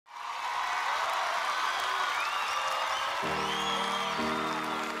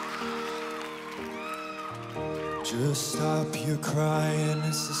Just stop your crying,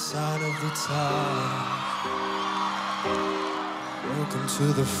 it's the sign of the time. Welcome to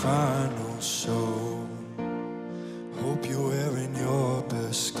the final show. Hope you're wearing your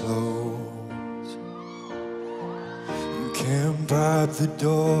best clothes. You can't bribe the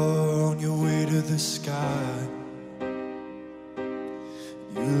door on your way to the sky.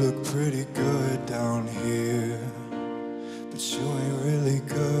 You look pretty good down here, but you ain't really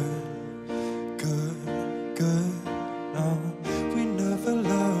good. No, we never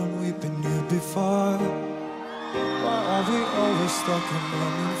learned, we've been here before. Why are we always stuck and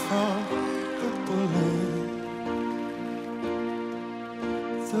running from the bullet?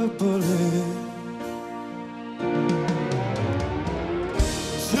 The bullet.